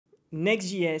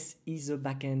Next.js is a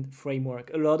backend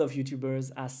framework. A lot of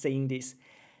YouTubers are saying this.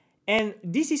 And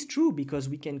this is true because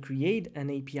we can create an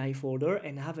API folder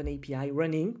and have an API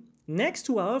running next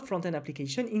to our front-end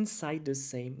application inside the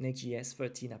same Next.js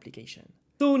 13 application.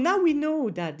 So now we know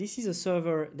that this is a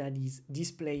server that is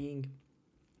displaying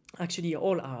actually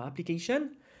all our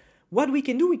application. What we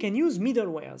can do, we can use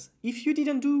middlewares. If you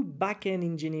didn't do backend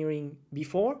engineering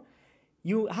before,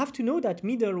 you have to know that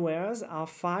middlewares are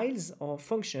files or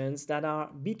functions that are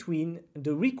between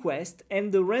the request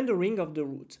and the rendering of the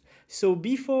route. So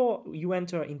before you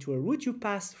enter into a route, you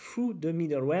pass through the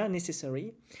middleware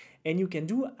necessary, and you can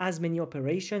do as many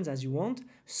operations as you want,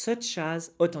 such as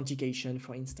authentication,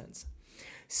 for instance.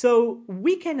 So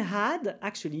we can add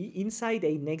actually inside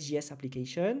a Next.js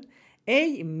application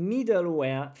a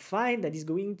middleware file that is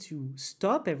going to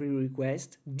stop every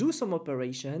request, do some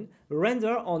operation,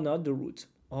 render or not the route,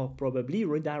 or probably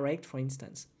redirect, for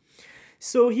instance.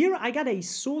 So here I got a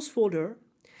source folder.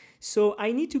 So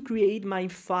I need to create my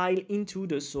file into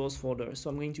the source folder.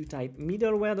 So I'm going to type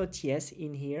middleware.ts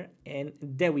in here, and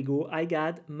there we go. I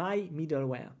got my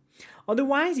middleware.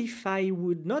 Otherwise, if I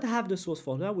would not have the source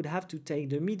folder, I would have to take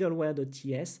the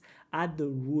middleware.ts at the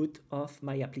root of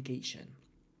my application.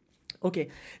 Okay,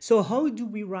 so how do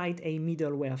we write a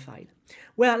middleware file?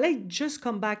 Well, let's just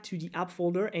come back to the app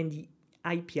folder and the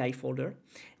API folder.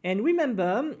 And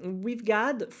remember, we've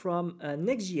got from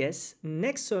Next.js,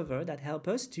 Next server that help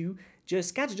us to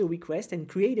just catch the request and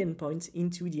create endpoints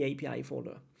into the API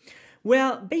folder.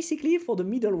 Well, basically for the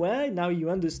middleware, now you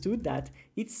understood that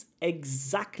it's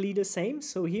exactly the same.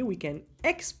 So here we can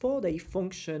export a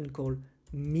function called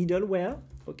middleware,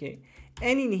 okay?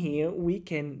 And in here, we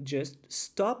can just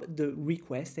stop the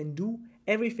request and do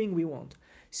everything we want.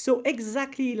 So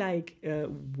exactly like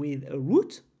with a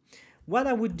route, what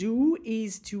I would do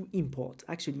is to import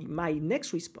actually my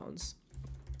next response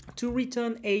to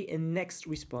return a next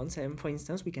response. And for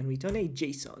instance, we can return a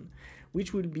JSON,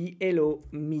 which would be hello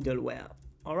middleware.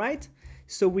 All right.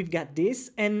 So we've got this,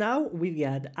 and now we've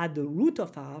got at the root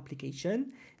of our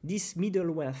application, this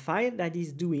middleware file that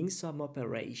is doing some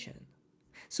operation.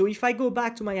 So if I go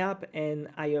back to my app and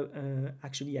I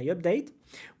update,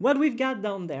 what we've got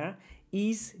down there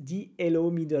is the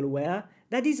hello middleware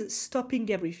that is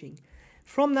stopping everything.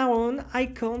 From now on, I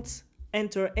can't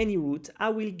enter any route. I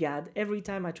will get every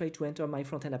time I try to enter my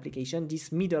front-end application,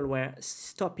 this middleware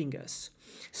stopping us.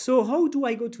 So how do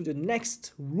I go to the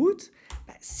next route?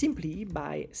 Simply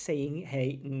by saying,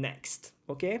 hey, next,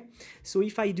 okay? So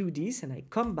if I do this and I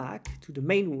come back to the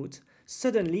main route,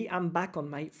 suddenly I'm back on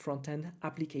my front-end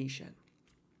application.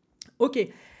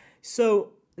 Okay,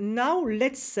 so now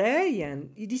let's say, and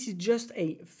this is just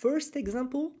a first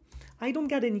example, I don't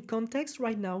got any context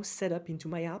right now set up into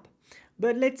my app,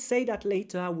 but let's say that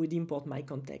later I would import my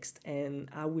context and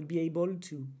I would be able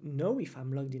to know if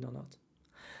I'm logged in or not.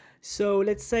 So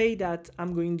let's say that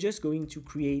I'm just going to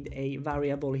create a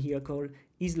variable here called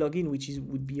isLogin, which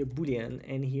would be a boolean,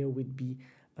 and here would be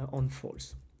on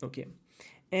false. Okay.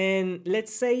 And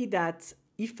let's say that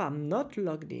if I'm not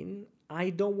logged in,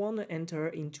 I don't want to enter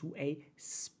into a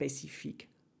specific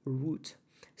route.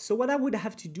 So what I would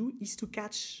have to do is to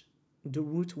catch the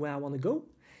route where I want to go.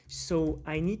 So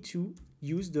I need to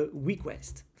use the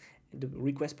request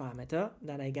parameter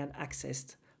that I got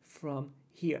accessed from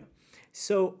here.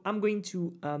 So I'm going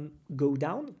to go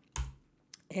down,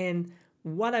 and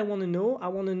what I want to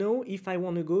know if I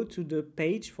want to go to the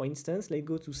page, for instance, let's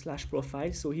go to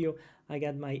 /profile. So here I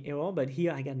got my error, but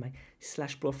here I got my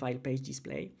 /profile page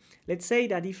display. Let's say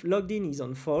that if logged in is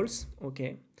on false,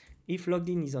 okay, if logged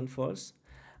in is on false,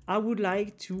 I would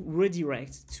like to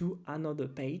redirect to another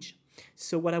page.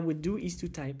 So what I would do is to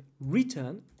type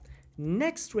return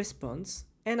next response,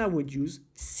 and I would use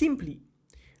simply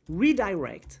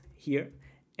redirect here,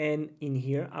 and in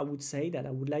here I would say that I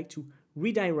would like to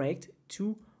redirect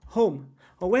to home.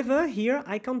 However, here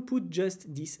I can't put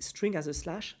just this string as a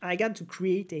slash. I got to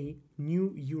create a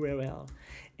new URL,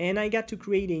 and I got to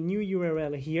create a new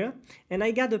URL here, and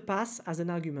I got to pass as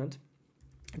an argument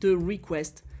the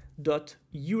request.url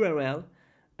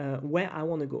where I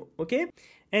want to go. Okay,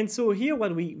 and so here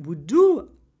what we would do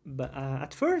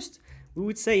at first, we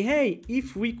would say, hey,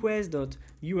 if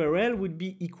request.url would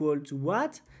be equal to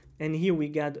what? And here we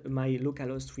got my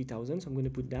localhost 3000, so I'm going to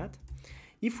put that.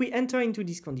 If we enter into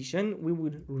this condition, we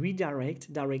would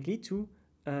redirect directly to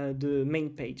the main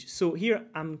page. So here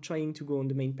I'm trying to go on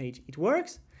the main page. It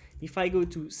works. If I go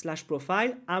to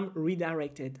 /profile, I'm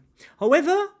redirected.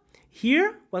 However,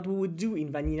 here, what we would do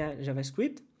in vanilla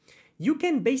JavaScript, you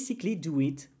can basically do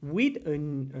it with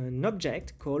an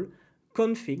object called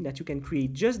config that you can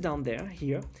create just down there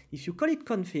here. If you call it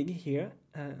config here,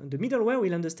 the middleware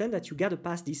will understand that you gotta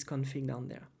pass this config down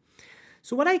there.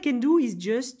 So what I can do is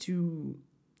just to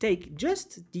take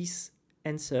just this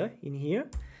answer in here.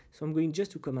 So I'm going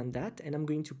just to command that, and I'm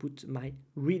going to put my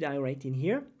redirect in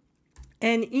here.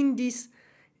 And in this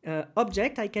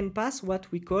object, I can pass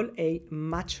what we call a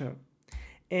matcher.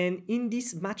 And in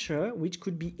this matcher, which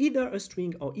could be either a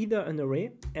string or either an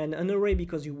array, and an array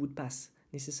because you would pass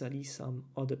necessarily some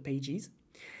other pages.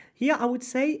 Here I would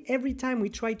say every time we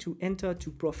try to enter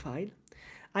to profile,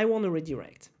 I want to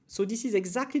redirect. So this is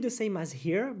exactly the same as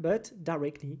here, but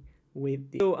directly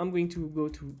with this. So I'm going to go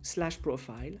to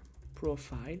 /profile,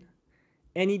 profile,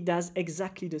 and it does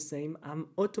exactly the same. I'm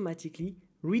automatically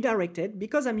redirected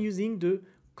because I'm using the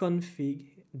config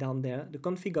down there, the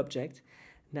config object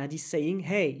that is saying,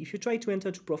 hey, if you try to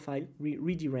enter to profile,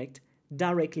 redirect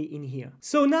directly in here.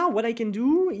 So now what I can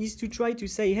do is to try to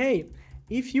say, hey,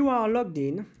 if you are logged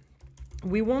in,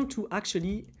 we want to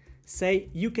actually say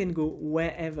you can go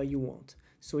wherever you want.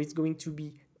 So it's going to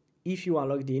be, if you are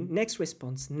logged in, next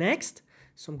response, next.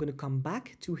 So I'm going to come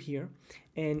back to here.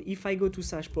 And if I go to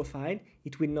 /profile,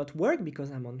 it will not work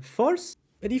because I'm on false.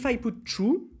 But if I put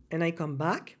true and I come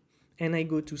back and I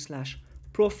go to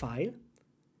 /profile,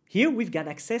 here we've got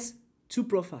access to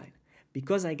profile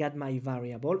because I got my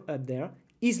variable up there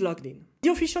is logged in. The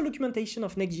official documentation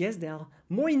of Next.js, there are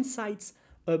more insights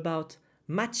about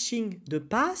matching the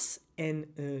path and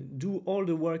do all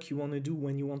the work you want to do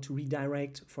when you want to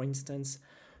redirect, for instance,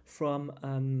 from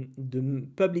the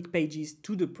public pages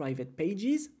to the private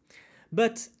pages.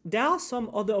 But there are some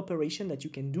other operations that you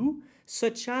can do,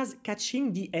 such as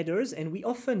catching the headers, and we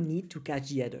often need to catch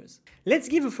the headers. Let's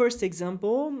give a first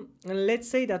example. Let's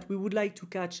say that we would like to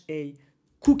catch a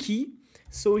cookie.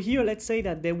 So here, let's say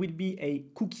that there will be a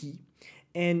cookie,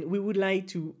 and we would like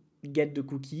to get the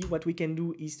cookie. What we can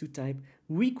do is to type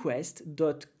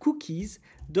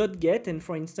request.cookies.get, and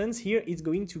for instance, here it's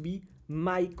going to be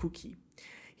my cookie.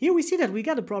 Here we see that we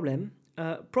got a problem.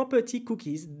 Property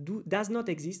cookies does not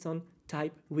exist on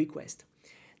type request.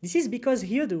 This is because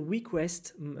here the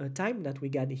request type that we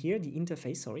got here, the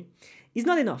interface, sorry, is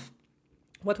not enough.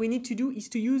 What we need to do is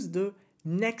to use the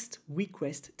next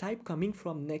request type coming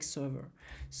from next server.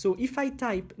 So if I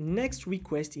type next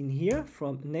request in here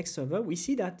from next server, we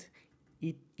see that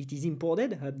it is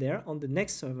imported up there on the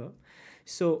next server.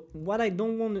 So what I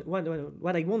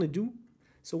want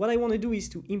to do is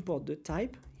to import the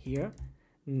type here,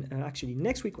 actually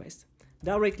next request,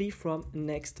 directly from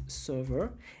next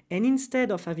server. And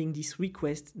instead of having this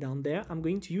request down there, I'm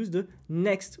going to use the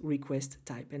next request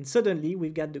type. And suddenly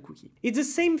we've got the cookie. It's the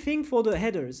same thing for the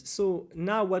headers. So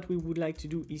now what we would like to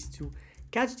do is to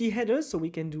catch the headers. So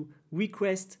we can do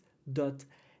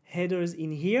request.headers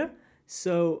in here.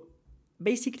 So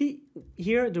basically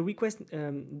here the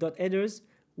request.headers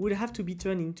would have to be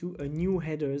turned into a new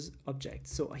headers object.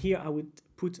 So here I would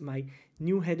put my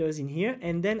new headers in here,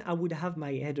 and then I would have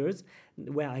my headers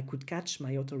where I could catch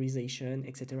my authorization,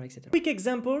 etc., etc. Quick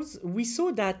examples. We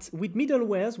saw that with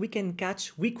middlewares, we can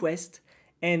catch request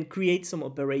and create some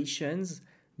operations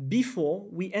before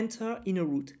we enter in a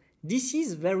route. This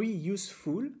is very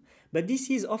useful, but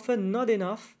this is often not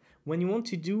enough when you want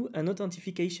to do an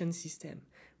authentication system.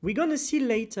 We're going to see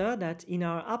later that in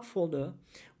our app folder,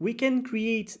 we can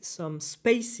create some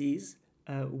spaces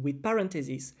with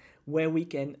parentheses where we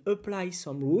can apply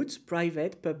some routes,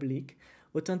 private, public,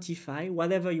 authentify,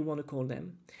 whatever you want to call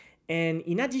them. And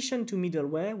in addition to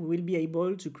middleware, we will be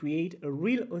able to create a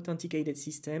real authenticated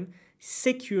system,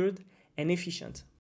 secured and efficient.